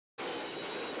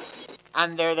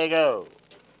And there they go.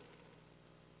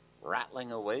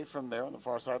 Rattling away from there on the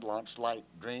far side, Launch Light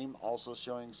Dream also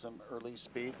showing some early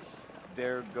speed.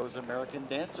 There goes American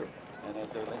Dancer. And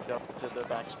as they link up to the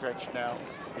backstretch now,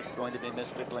 it's going to be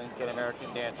Mystic Link and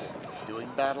American Dancer doing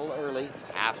battle early,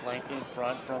 half length in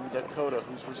front from Dakota,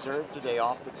 who's reserved today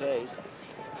off the pace.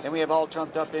 Then we have All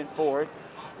Trumped Up in fourth.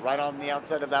 Right on the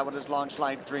outside of that one is Launch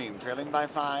Light Dream. Trailing by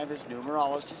 5 is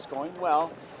Numeralis. He's going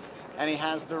well. And he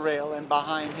has the rail, and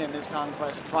behind him is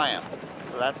Conquest Triumph.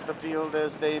 So that's the field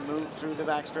as they move through the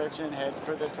backstretch and head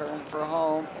for the turn for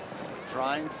home.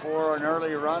 Trying for an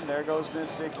early run. There goes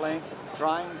Mystic Link.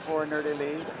 Trying for an early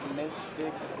lead.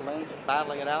 Mystic Link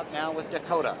battling it out now with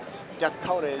Dakota.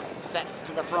 Dakota is set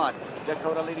to the front.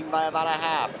 Dakota leading by about a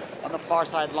half. On the far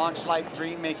side, Launch Light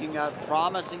Dream making a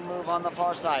promising move on the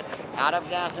far side. Out of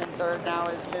gas in third now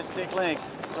is Mystic Link.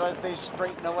 So as they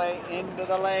straighten away into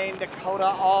the lane, Dakota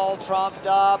All Trumped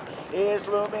Up is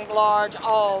looming large.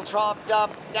 All Trumped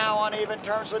Up now on even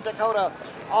terms with Dakota.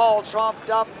 All Trumped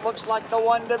Up looks like the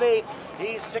one to beat.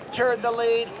 He's secured the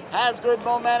lead, has good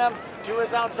momentum to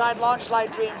his outside. Launch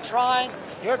Light Dream trying.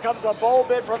 Here comes a bold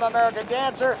bid from American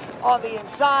Dancer on the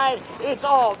inside. It's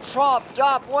All Trumped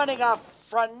Up winning a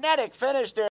frenetic finish there.